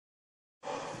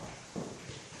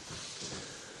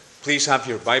Please have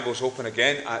your Bibles open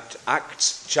again at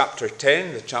Acts chapter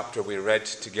 10, the chapter we read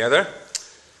together.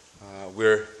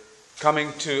 We're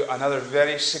coming to another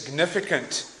very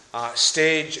significant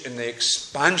stage in the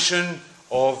expansion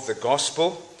of the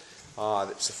gospel.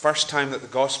 It's the first time that the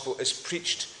gospel is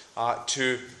preached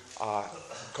to a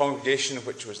congregation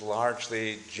which was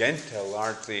largely Gentile,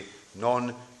 largely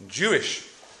non-Jewish.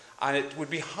 And it would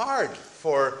be hard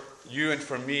for you and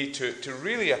for me to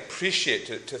really appreciate,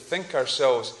 to think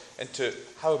ourselves into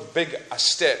how big a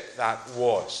step that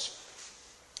was.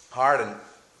 Hard,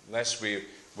 unless we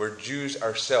were Jews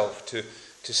ourselves,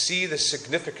 to see the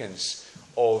significance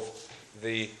of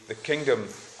the kingdom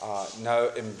now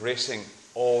embracing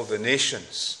all the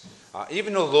nations.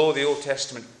 Even although the Old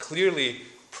Testament clearly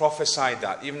prophesied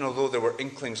that, even although there were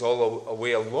inklings all the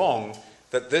way along,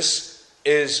 that this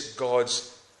is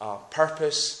God's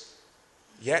purpose,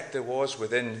 yet there was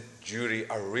within Jewry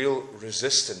a real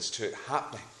resistance to it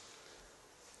happening.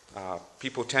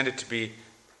 People tended to be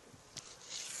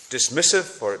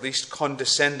dismissive, or at least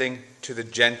condescending, to the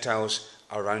Gentiles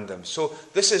around them. So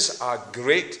this is a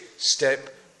great step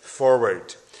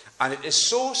forward. And it is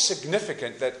so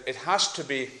significant that it has to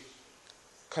be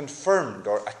confirmed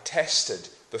or attested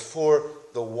before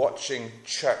the watching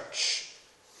church.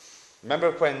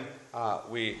 Remember when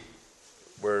we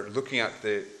were looking at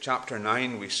the chapter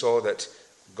 9, we saw that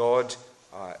God,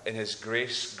 in his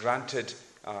grace, granted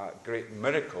great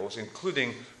miracles,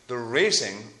 including the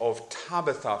raising of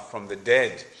Tabitha from the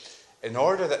dead, in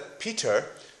order that Peter,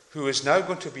 who is now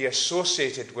going to be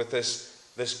associated with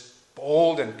this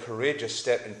bold and courageous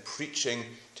step in preaching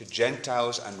to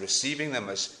Gentiles and receiving them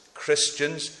as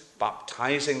Christians,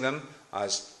 baptizing them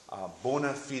as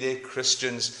bona fide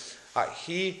Christians,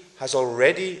 he has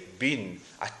already been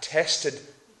attested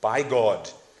by God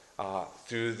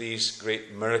through these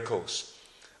great miracles.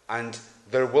 And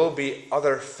there will be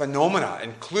other phenomena,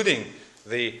 including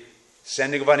the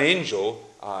sending of an angel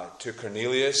to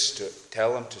Cornelius to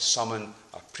tell him to summon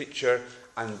a preacher,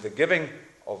 and the giving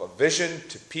of a vision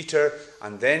to Peter,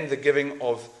 and then the giving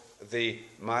of the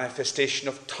manifestation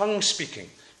of tongue speaking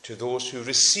to those who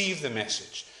receive the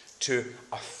message, to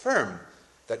affirm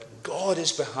that God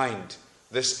is behind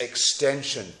this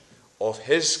extension of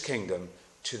his kingdom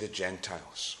to the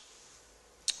Gentiles.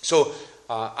 So,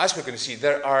 as we're going to see,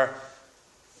 there are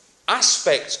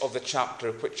aspects of the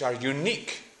chapter which are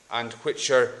unique and which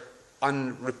are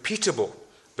unrepeatable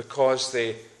because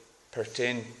they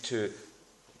pertain to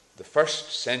the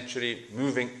first century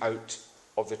moving out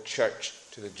of the church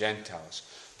to the Gentiles.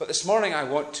 But this morning I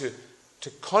want to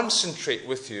concentrate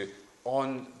with you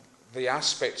on the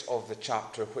aspects of the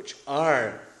chapter which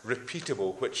are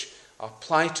repeatable, which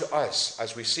apply to us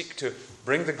as we seek to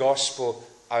bring the gospel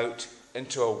out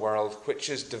into a world which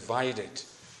is divided,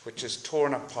 which is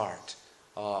torn apart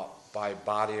by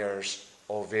barriers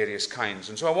of various kinds.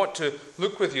 And so I want to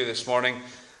look with you this morning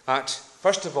at,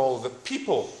 first of all, the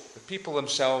people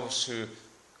themselves who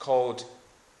called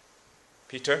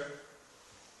Peter,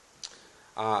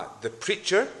 the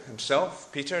preacher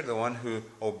himself, Peter, the one who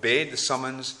obeyed the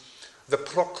summons, the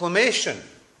proclamation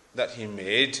that he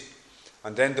made,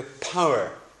 and then the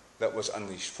power that was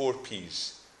unleashed. 4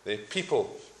 P's. The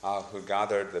people who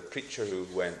gathered, the preacher who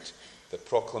went, the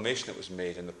proclamation that was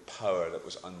made, and the power that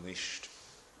was unleashed.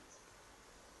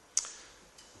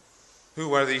 Who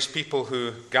were these people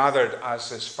who gathered as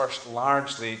this first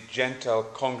largely Gentile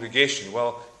congregation?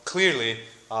 Well, clearly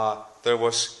there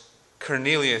was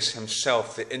Cornelius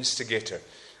himself, the instigator.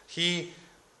 He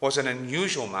was an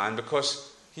unusual man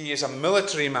because he is a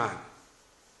military man.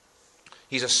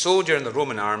 He's a soldier in the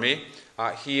Roman army.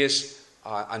 He is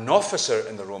an officer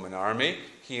in the Roman army.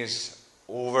 He is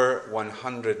over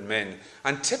 100 men.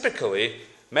 And typically,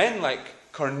 men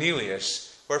like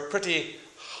Cornelius were pretty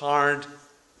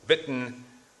hard-bitten,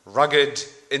 rugged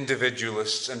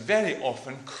individualists, and very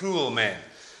often cruel men.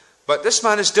 But this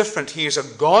man is different. He is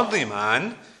a godly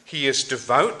man. He is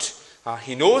devout.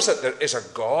 He knows that there is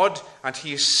a God, and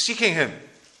he is seeking him.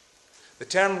 The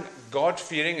term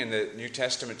God-fearing in the New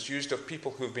Testament is used of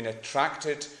people who have been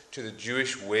attracted to the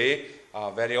Jewish way.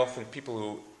 Very often people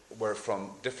who were from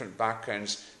different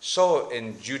backgrounds saw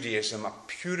in Judaism a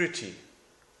purity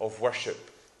of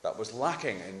worship that was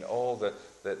lacking in all the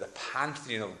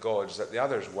pantheon of gods that the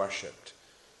others worshipped.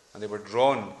 And they were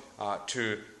drawn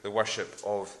to the worship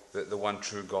of the one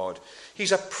true God.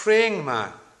 He's a praying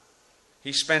man.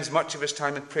 He spends much of his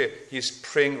time in prayer. He is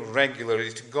praying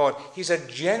regularly to God. He's a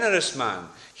generous man.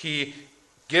 He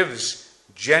gives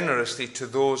generously to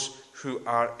those who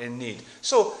are in need.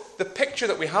 So the picture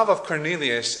that we have of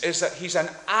Cornelius is that he's an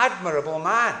admirable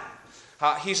man.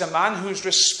 He's a man who's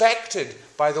respected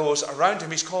by those around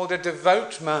him. He's called a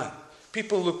devout man.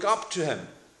 People look up to him.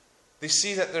 They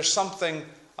see that there's something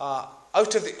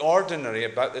out of the ordinary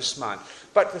about this man.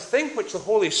 But the thing which the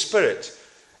Holy Spirit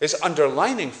is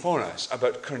underlining for us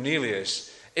about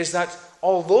Cornelius is that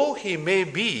although he may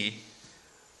be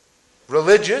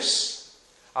religious,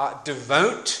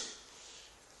 devout,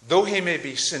 though he may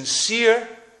be sincere,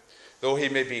 though he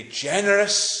may be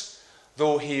generous,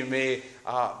 though he may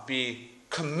be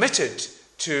committed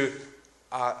to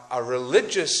a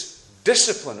religious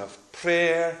discipline of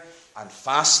prayer and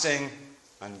fasting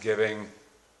and giving,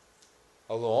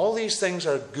 although all these things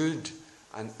are good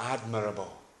and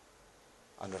admirable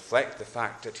and reflect the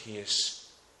fact that he is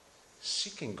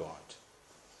seeking God,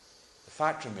 the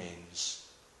fact remains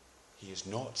he is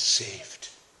not saved.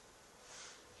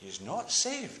 He is not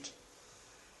saved.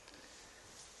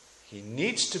 He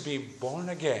needs to be born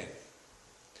again.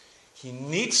 He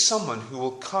needs someone who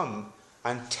will come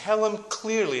and tell him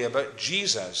clearly about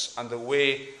Jesus and the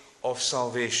way of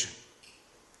salvation.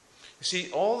 You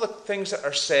see, all the things that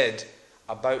are said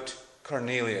about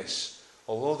Cornelius,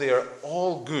 although they are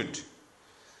all good,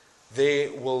 they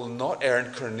will not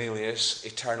earn Cornelius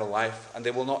eternal life, and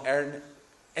they will not earn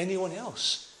anyone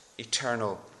else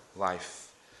eternal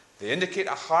life. They indicate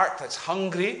a heart that's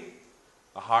hungry,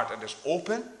 a heart that is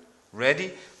open,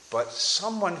 ready, but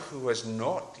someone who has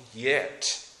not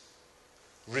yet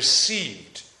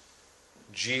received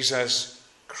Jesus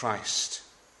Christ.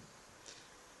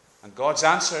 And God's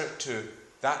answer to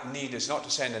that need is not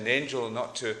to send an angel,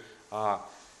 not to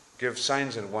give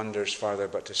signs and wonders further,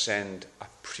 but to send a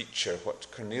preacher.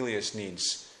 What Cornelius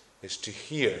needs is to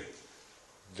hear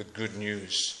the good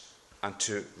news and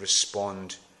to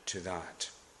respond to that.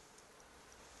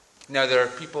 Now, there are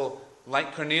people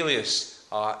like Cornelius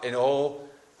in all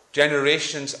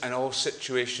generations and all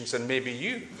situations, and maybe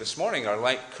you this morning are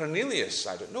like Cornelius.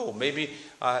 I don't know. Maybe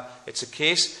it's a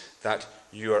case that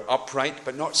you are upright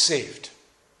but not saved.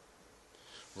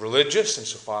 Religious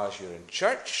insofar as you're in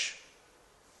church,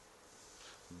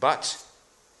 but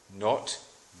not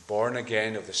born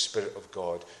again of the Spirit of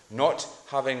God. Not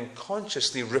having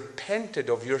consciously repented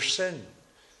of your sin.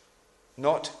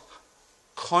 Not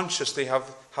consciously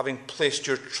having placed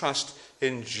your trust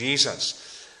in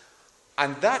Jesus.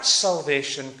 And that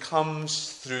salvation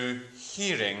comes through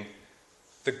hearing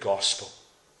the gospel.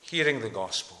 Hearing the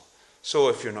gospel. So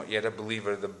if you're not yet a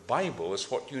believer, the Bible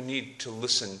is what you need to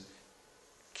listen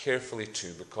carefully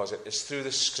to, because it is through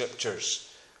the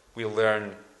Scriptures we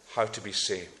learn how to be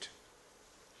saved.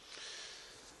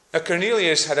 Now,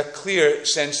 Cornelius had a clear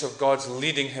sense of God's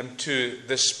leading him to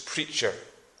this preacher.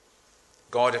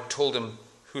 God had told him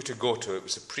who to go to. It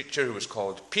was a preacher who was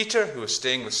called Peter, who was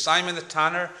staying with Simon the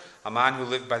tanner, a man who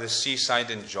lived by the seaside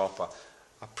in Joppa.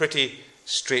 A pretty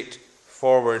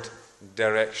straightforward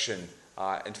direction.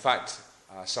 In fact,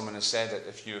 someone has said that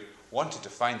if you wanted to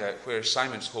find out where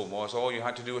Simon's home was, all you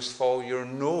had to do was follow your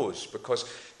nose, because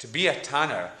to be a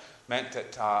tanner meant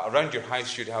that around your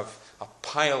house you'd have a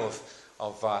pile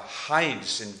of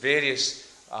hides in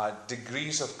various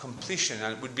degrees of completion,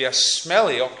 and it would be a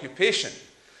smelly occupation,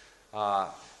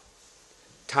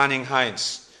 tanning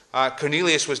hides.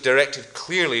 Cornelius was directed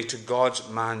clearly to God's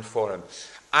man for him.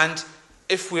 And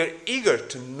if we're eager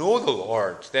to know the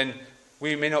Lord, then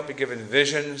we may not be given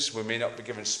visions, we may not be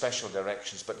given special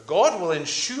directions, but God will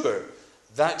ensure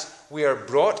that we are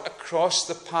brought across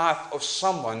the path of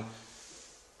someone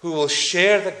who will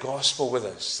share the gospel with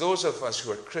us. Those of us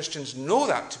who are Christians know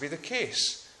that to be the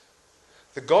case.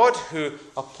 The God who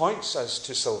appoints us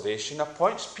to salvation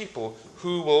appoints people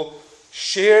who will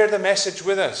share the message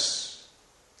with us.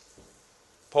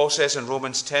 Paul says in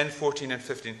Romans 10, 14 and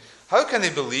 15, how can they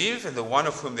believe in the one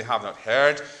of whom they have not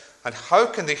heard? And how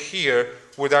can they hear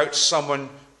without someone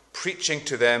preaching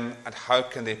to them? And how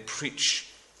can they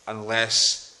preach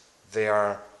unless they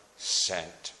are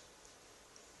sent?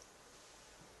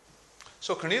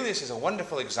 So Cornelius is a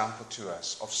wonderful example to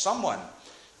us of someone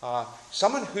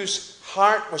whose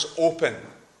heart was open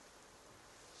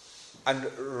and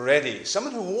ready.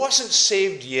 Someone who wasn't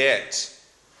saved yet,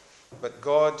 but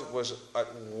God was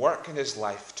at work in his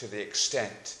life to the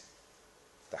extent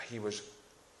that he was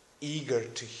eager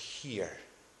to hear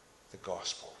the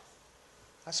gospel.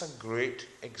 That's a great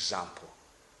example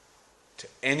to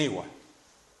anyone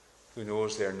who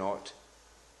knows they're not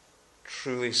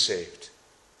truly saved.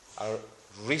 Our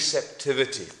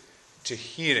receptivity to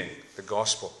hearing the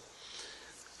gospel.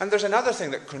 And there's another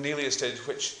thing that Cornelius did,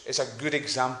 which is a good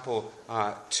example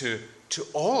to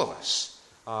all of us.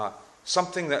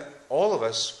 Something that all of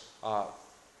us,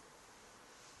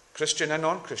 Christian and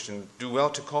non-Christian, do well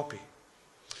to copy.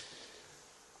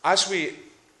 as we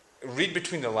read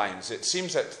between the lines, it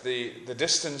seems that the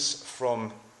distance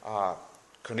from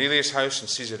Cornelius' house in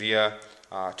Caesarea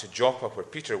to Joppa, where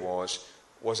Peter was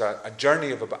a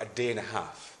journey of about a day and a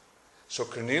half. So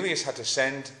Cornelius had to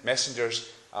send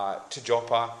messengers to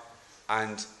Joppa,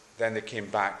 and then they came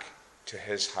back to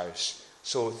his house.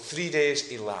 So 3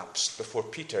 days elapsed before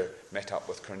Peter met up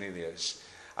with Cornelius.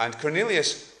 And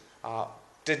Cornelius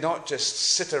did not just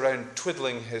sit around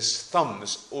twiddling his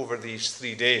thumbs over these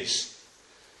 3 days.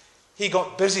 He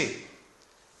got busy.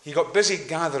 He got busy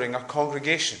gathering a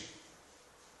congregation.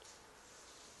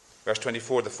 Verse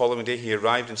 24, the following day he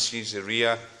arrived in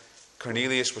Caesarea.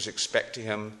 Cornelius was expecting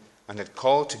him and had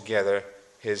called together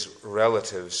his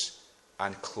relatives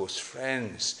and close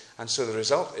friends. And so the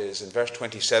result is, in verse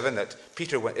 27, that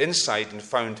Peter went inside and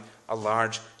found a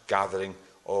large gathering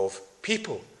of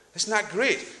people. Isn't that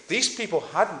great? These people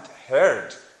hadn't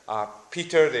heard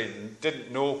Peter. They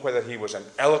didn't know whether he was an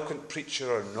eloquent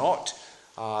preacher or not.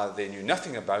 They knew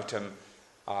nothing about him.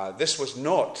 This was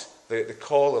not the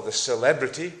call of the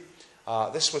celebrity.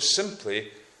 This was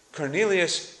simply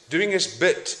Cornelius doing his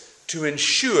bit to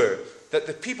ensure that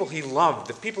the people he loved,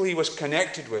 the people he was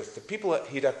connected with, the people that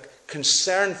he had a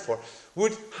concern for,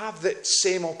 would have the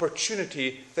same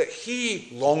opportunity that he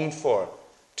longed for,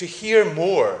 to hear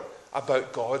more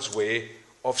about God's way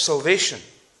of salvation.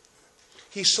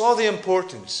 He saw the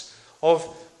importance of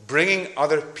bringing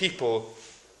other people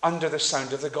under the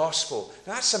sound of the gospel.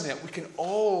 Now, that's something that we can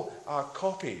all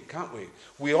copy, can't we?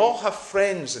 We all have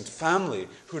friends and family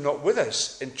who are not with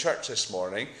us in church this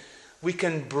morning. We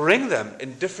can bring them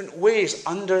in different ways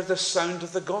under the sound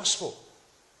of the gospel.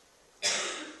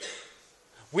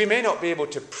 We may not be able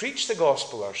to preach the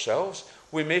gospel ourselves.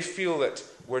 We may feel that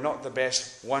we're not the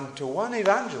best one-to-one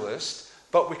evangelist,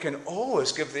 but we can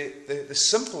always give the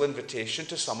simple invitation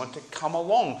to someone to come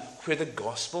along where the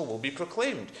gospel will be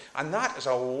proclaimed. And that is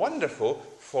a wonderful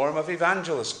form of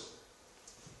evangelism.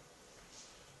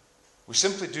 We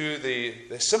simply do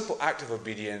the simple act of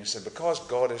obedience, and because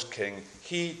God is king,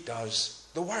 he does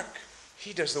the work.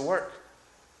 He does the work.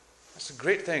 That's a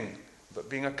great thing about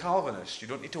being a Calvinist. You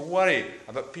don't need to worry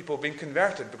about people being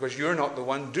converted because you're not the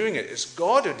one doing it. It's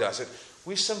God who does it.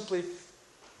 We simply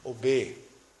obey.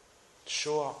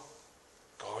 Show up.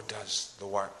 God does the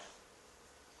work.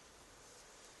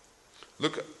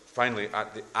 Look finally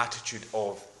at the attitude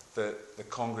of the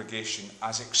congregation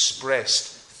as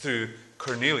expressed through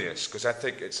Cornelius, because I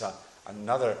think it's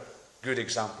another good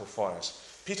example for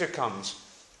us. Peter comes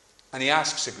and he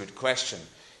asks a good question.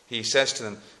 He says to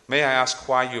them, "May I ask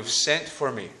why you have sent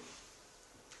for me?"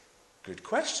 Good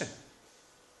question.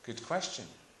 Good question.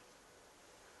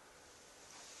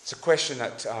 It's a question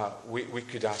that we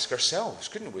could ask ourselves,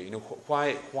 couldn't we? You know,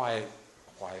 why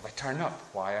have I turned up?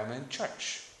 Why am I in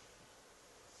church?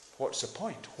 What's the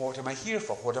point? What am I here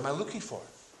for? What am I looking for?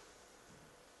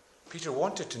 Peter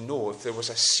wanted to know if there was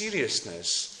a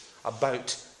seriousness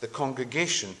about the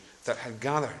congregation that had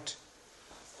gathered.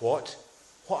 What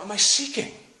am I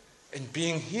seeking in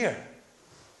being here?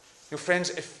 Your friends,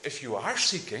 if you are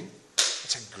seeking,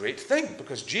 it's a great thing,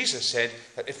 because Jesus said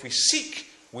that if we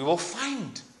seek, we will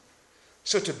find.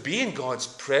 So to be in God's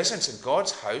presence, in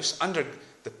God's house, under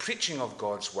the preaching of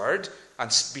God's word, and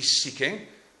be seeking,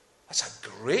 that's a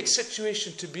great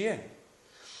situation to be in.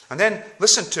 And then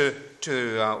listen to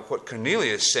what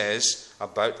Cornelius says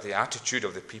about the attitude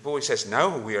of the people. He says,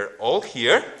 "Now we are all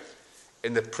here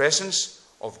in the presence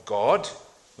of God."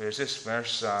 Where's this?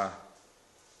 Verse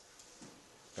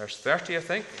 30, I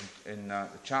think, in the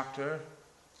chapter.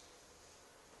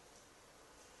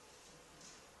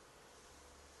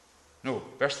 No,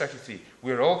 verse 33.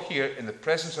 "We are all here in the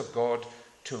presence of God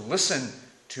to listen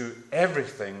to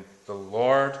everything the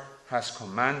Lord has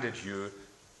commanded you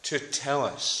to tell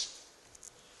us."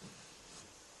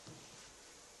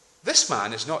 This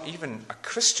man is not even a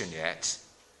Christian yet,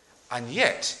 and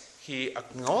yet he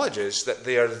acknowledges that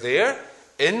they are there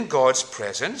in God's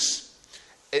presence.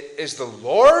 It is the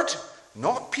Lord,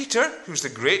 not Peter, who's the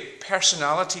great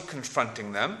personality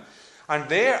confronting them, and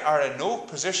they are in no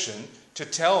position to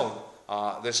tell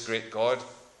this great God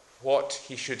what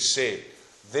he should say.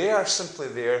 They are simply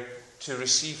there to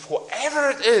receive whatever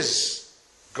it is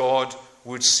God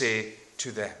would say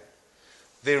to them.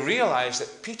 They realize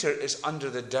that Peter is under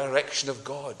the direction of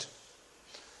God.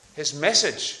 His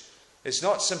message is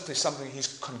not simply something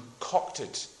he's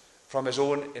concocted from his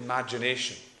own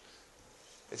imagination.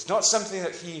 It's not something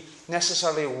that he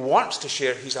necessarily wants to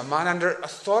share. He's a man under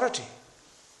authority.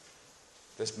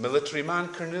 This military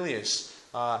man, Cornelius,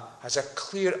 has a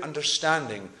clear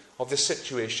understanding of the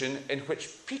situation in which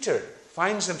Peter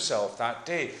finds himself that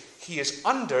day. He is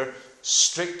under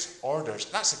strict orders.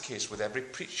 That's the case with every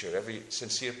preacher, every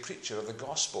sincere preacher of the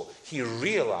gospel. He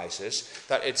realizes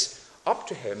that it's up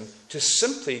to him to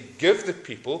simply give the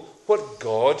people what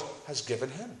God has given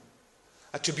him,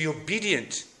 and to be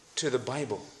obedient to the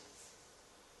Bible.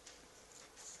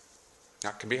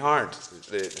 That can be hard.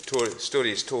 The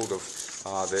story is told of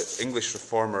the English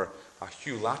reformer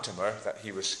Hugh Latimer, that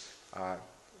he was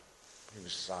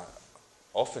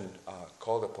often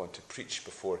called upon to preach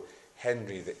before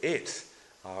Henry VIII,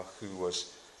 who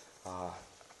was a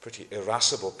pretty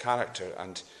irascible character,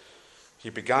 and he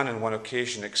began on one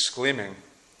occasion exclaiming,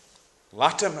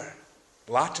 "Latimer,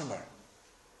 Latimer,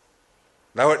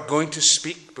 thou art going to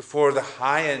speak before the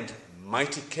high and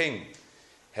mighty king,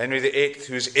 Henry VIII,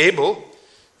 who is able,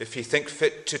 if he think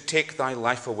fit, to take thy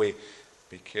life away.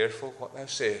 Be careful what thou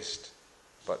sayest.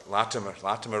 But Latimer,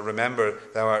 Latimer, remember,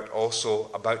 thou art also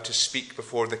about to speak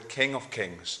before the King of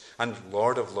kings and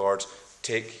Lord of lords.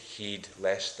 Take heed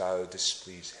lest thou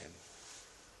displease him."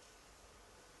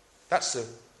 That's the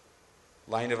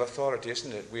line of authority,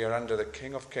 isn't it? We are under the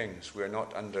King of kings. We're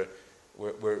not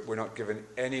given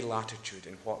any latitude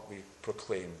in what we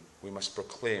proclaim. We must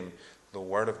proclaim the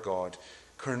word of God.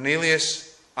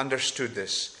 Cornelius understood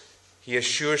this. He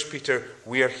assures Peter,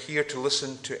 "We are here to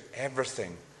listen to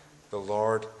everything the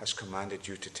Lord has commanded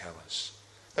you to tell us."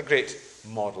 A great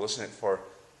model, isn't it, for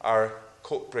our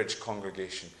Coatbridge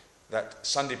congregation, that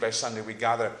Sunday by Sunday we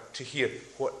gather to hear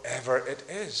whatever it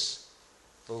is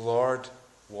the Lord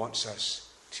wants us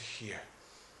to hear.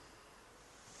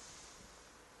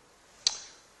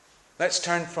 Let's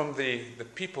turn from the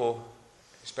people,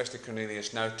 especially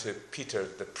Cornelius, now to Peter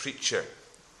the preacher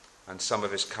and some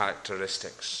of his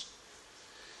characteristics.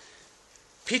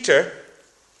 Peter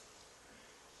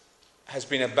has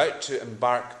been about to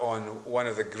embark on one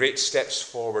of the great steps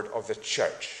forward of the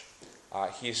church.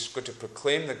 He's going to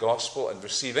proclaim the gospel and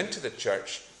receive into the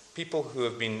church people who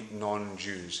have been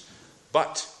non-Jews.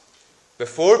 But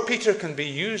before Peter can be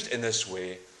used in this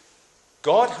way,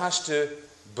 God has to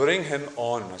bring him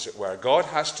on, as it were. God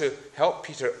has to help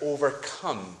Peter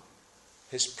overcome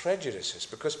his prejudices,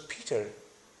 because Peter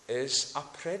is a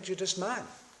prejudiced man.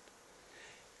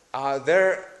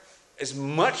 There is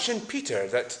much in Peter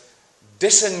that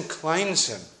disinclines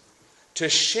him to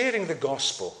sharing the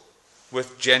gospel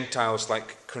with Gentiles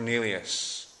like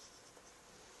Cornelius.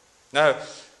 Now,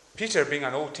 Peter, being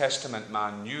an Old Testament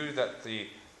man, knew that the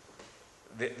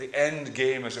end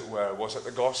game, as it were, was that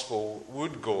the gospel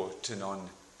would go to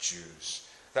non-Jews.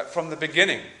 That from the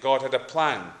beginning, God had a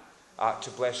plan to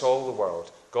bless all the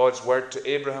world. God's word to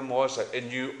Abraham was that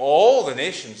in you all the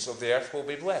nations of the earth will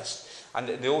be blessed. And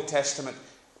in the Old Testament,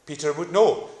 Peter would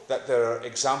know that there are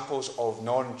examples of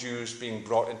non-Jews being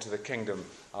brought into the kingdom.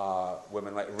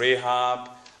 Women like Rahab,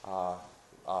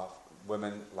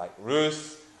 women like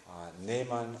Ruth,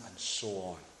 Naaman, and so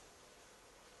on.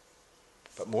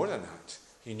 But more than that,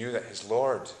 he knew that his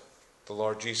Lord, the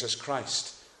Lord Jesus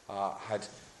Christ, had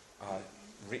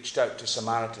reached out to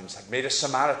Samaritans, had made a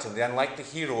Samaritan the unlikely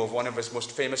hero of one of his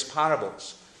most famous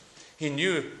parables. He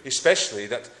knew especially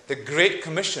that the Great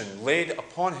Commission laid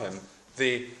upon him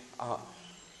the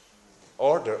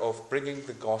order of bringing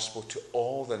the gospel to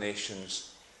all the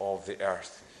nations of the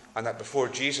earth. And that before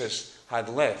Jesus had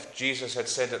left, Jesus had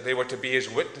said that they were to be his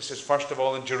witnesses, first of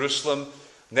all in Jerusalem,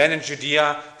 then in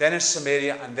Judea, then in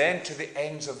Samaria, and then to the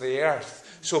ends of the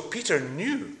earth. So Peter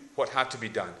knew what had to be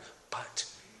done, but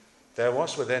there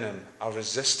was within him a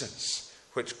resistance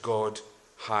which God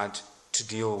had to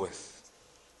deal with.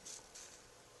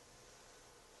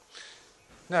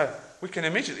 Now, we can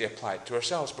immediately apply it to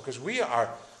ourselves, because we are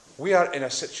in a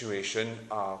situation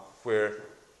where,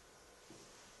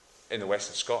 in the west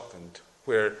of Scotland,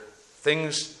 where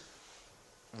things,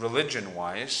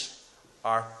 religion-wise,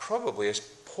 are probably as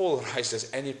polarized as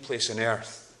any place on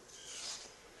earth.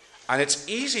 And it's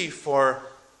easy for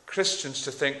Christians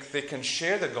to think they can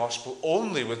share the gospel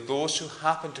only with those who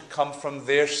happen to come from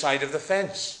their side of the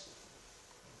fence.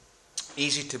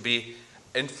 Easy to be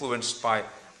influenced by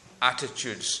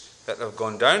attitudes that have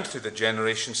gone down through the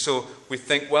generations. So we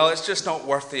think, well, it's just not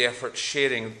worth the effort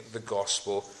sharing the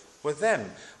gospel with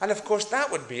them. And of course,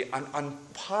 that would be an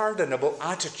unpardonable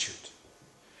attitude,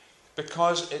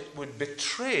 because it would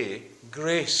betray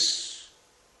grace.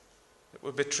 It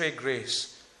would betray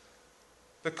grace.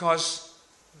 Because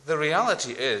the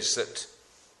reality is that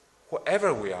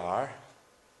whatever we are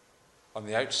on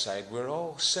the outside, we're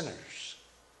all sinners.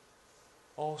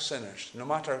 All sinners. No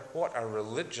matter what our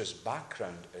religious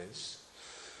background is,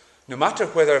 no matter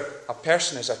whether a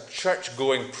person is a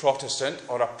church-going Protestant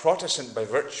or a Protestant by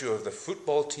virtue of the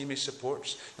football team he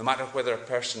supports, no matter whether a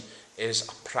person is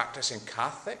a practicing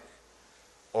Catholic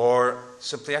or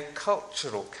simply a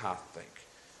cultural Catholic.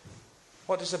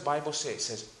 What does the Bible say? It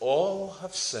says, all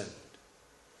have sinned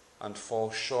and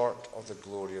fall short of the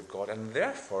glory of God. And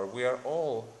therefore, we are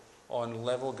all on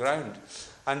level ground.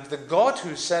 And the God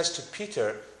who says to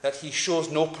Peter that he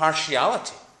shows no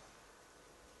partiality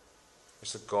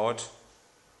is the God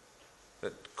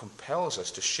that compels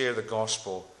us to share the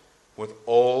gospel with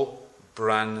all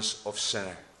brands of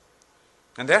sinner.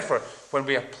 And therefore, when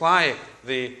we apply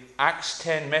the Acts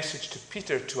 10 message to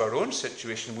Peter to our own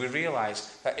situation, we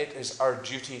realize that it is our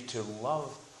duty to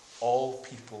love all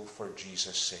people for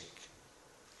Jesus' sake,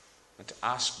 and to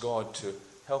ask God to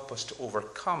help us to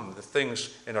overcome the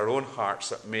things in our own hearts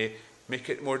that may make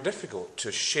it more difficult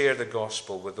to share the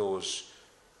gospel with those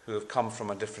who have come from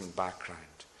a different background.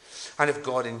 And if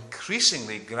God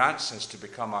increasingly grants us to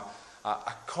become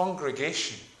a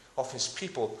congregation of his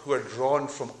people who are drawn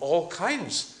from all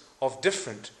kinds of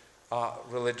different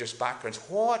religious backgrounds,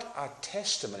 what a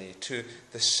testimony to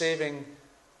the saving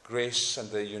grace and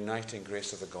the uniting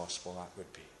grace of the gospel that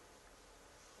would be.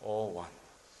 All one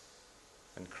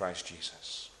in Christ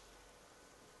Jesus.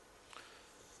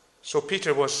 So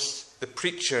Peter was the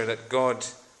preacher that God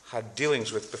had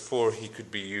dealings with before he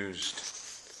could be used.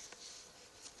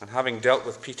 And having dealt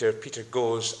with Peter, Peter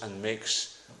goes and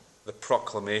makes the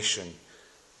proclamation.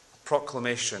 A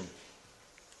proclamation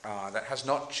that has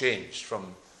not changed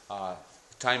from the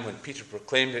time when Peter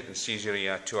proclaimed it in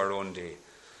Caesarea to our own day.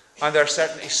 And there are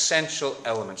certain essential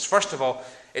elements. First of all,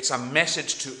 it's a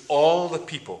message to all the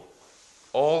people.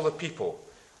 All the people.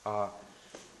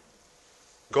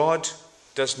 God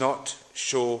does not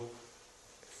show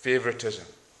favoritism,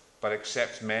 but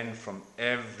accepts men from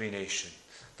every nation.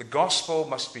 The gospel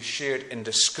must be shared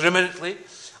indiscriminately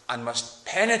and must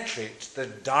penetrate the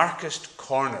darkest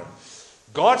corner.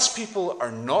 God's people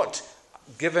are not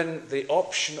given the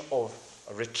option of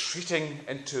retreating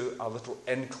into a little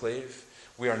enclave.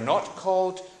 We are not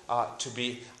called to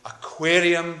be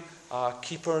aquarium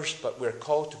keepers, but we're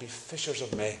called to be fishers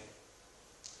of men.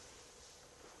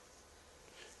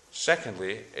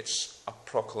 Secondly, it's a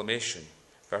proclamation.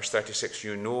 Verse 36,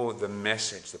 you know the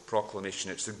message, the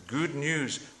proclamation. It's the good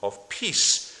news of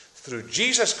peace through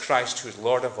Jesus Christ, who is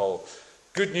Lord of all.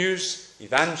 Good news,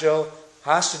 evangel,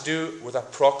 has to do with a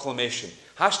proclamation.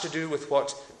 Has to do with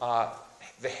what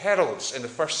the heralds in the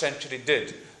first century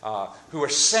did, who were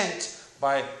sent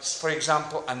by, for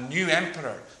example, a new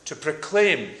emperor to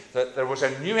proclaim that there was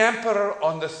a new emperor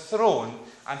on the throne,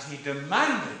 and he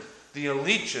demanded the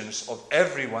allegiance of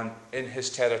everyone in his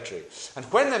territory. And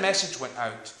when the message went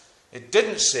out, it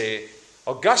didn't say,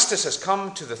 Augustus has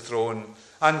come to the throne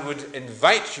and would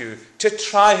invite you to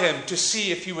try him, to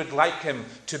see if you would like him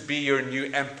to be your new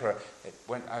emperor. It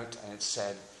went out and it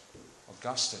said,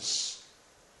 Augustus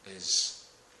is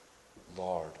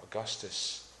Lord.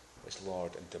 Augustus is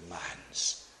Lord and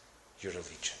demands your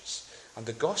allegiance. And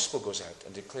the gospel goes out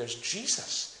and declares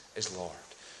Jesus is Lord.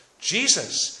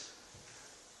 Jesus,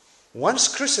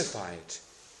 once crucified,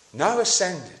 now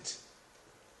ascended,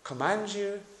 commands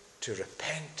you to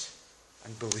repent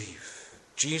and believe.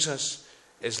 Jesus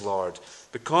is Lord.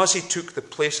 Because he took the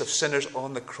place of sinners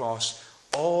on the cross,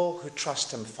 all who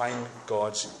trust him find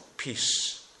God's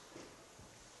peace.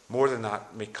 More than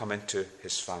that, may come into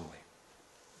his family.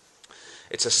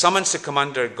 It's a summons to come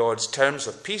under God's terms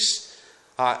of peace.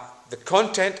 The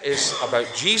content is about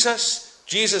Jesus.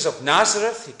 Jesus of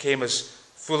Nazareth. He came as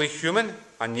fully human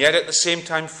and yet at the same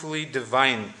time fully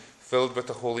divine, filled with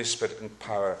the Holy Spirit and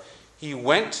power. He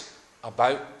went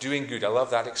about doing good. I love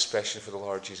that expression for the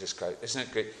Lord Jesus Christ. Isn't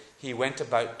it great? He went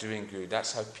about doing good.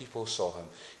 That's how people saw him.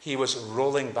 He was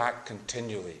rolling back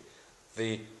continually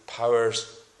the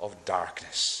powers of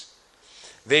darkness.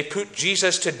 They put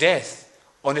Jesus to death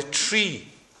on a tree.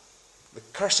 The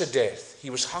curse of death. He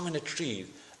was hung on a tree.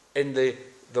 In the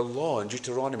law in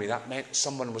Deuteronomy, that meant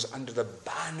someone was under the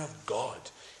ban of God.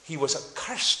 He was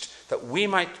accursed that we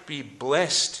might be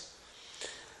blessed.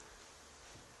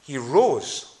 He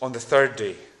rose on the third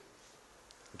day.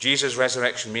 Jesus'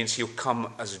 resurrection means he'll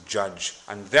come as a judge.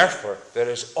 And therefore, there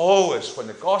is always, when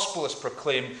the gospel is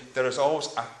proclaimed, there is always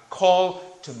a call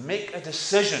to make a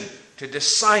decision, to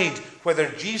decide whether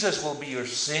Jesus will be your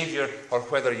Savior or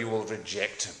whether you will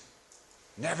reject him.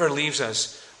 Never leaves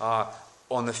us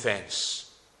on the fence.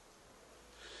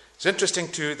 It's interesting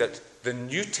too that the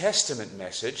New Testament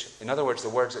message, in other words, the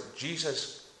words that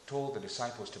Jesus told the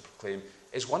disciples to proclaim,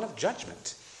 is one of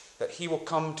judgment, that he will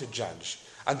come to judge.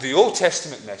 And the Old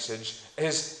Testament message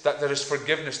is that there is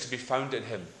forgiveness to be found in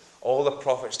him. All the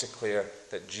prophets declare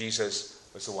that Jesus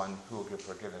is the one who will give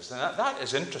forgiveness. And that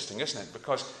is interesting, isn't it?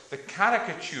 Because the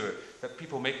caricature that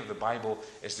people make of the Bible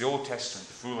is the Old Testament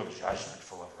full of judgment,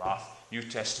 full of wrath. New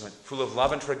Testament full of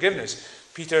love and forgiveness.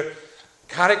 Peter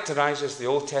characterizes the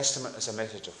Old Testament as a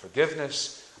message of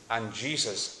forgiveness, and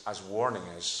Jesus as warning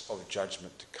us of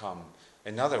judgment to come.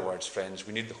 In other words, friends,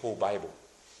 we need the whole Bible.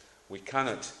 We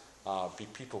cannot be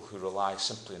people who rely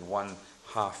simply on one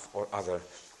half or other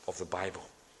of the Bible.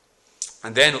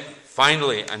 And then,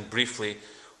 finally and briefly,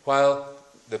 while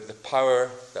the power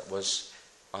that was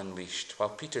unleashed, while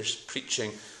Peter's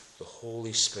preaching, the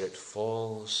Holy Spirit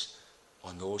falls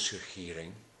on those who are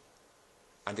hearing,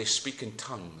 and they speak in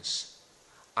tongues,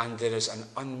 and there is an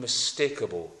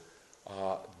unmistakable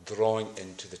drawing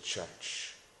into the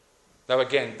church. Now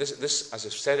again, this, as I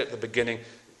said at the beginning,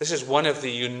 this is one of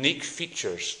the unique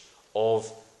features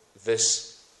of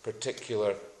this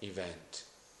particular event.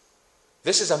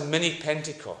 This is a mini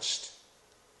Pentecost.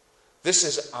 This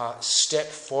is a step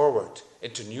forward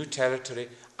into new territory,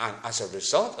 and as a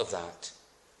result of that,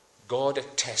 God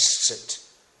attests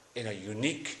it in a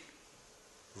unique,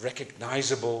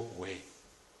 recognizable way.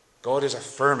 God is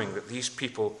affirming that these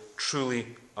people truly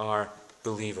are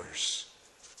believers.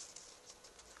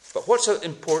 But what's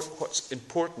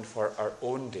important for our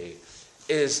own day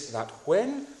is that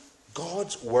when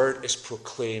God's word is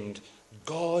proclaimed,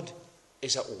 God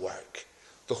is at work.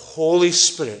 The Holy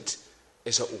Spirit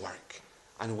is at work.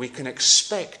 And we can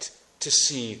expect to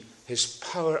see his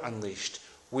power unleashed.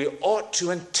 We ought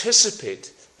to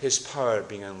anticipate his power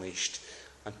being unleashed.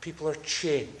 And people are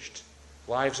changed.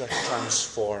 Lives are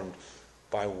transformed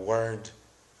by word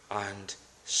and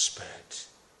spirit.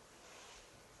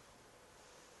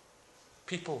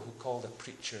 People who called the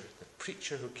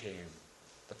preacher who came,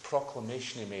 the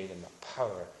proclamation he made, and the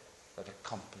power that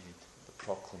accompanied the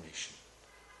proclamation.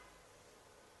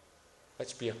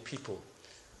 Let's be a people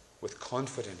with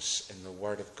confidence in the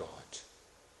Word of God,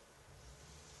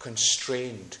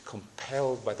 constrained,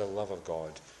 compelled by the love of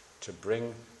God to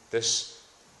bring this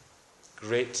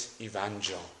great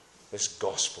evangel, this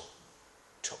gospel,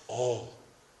 to all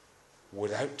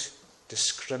without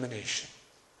discrimination,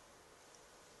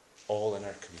 all in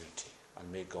our community.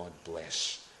 And may God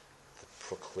bless the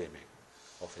proclaiming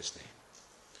of his name.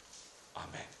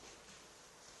 Amen.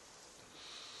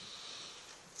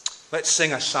 Let's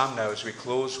sing a psalm now as we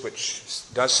close, which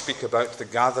does speak about the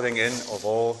gathering in of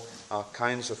all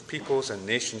kinds of peoples and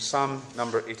nations. Psalm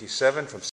number 87 from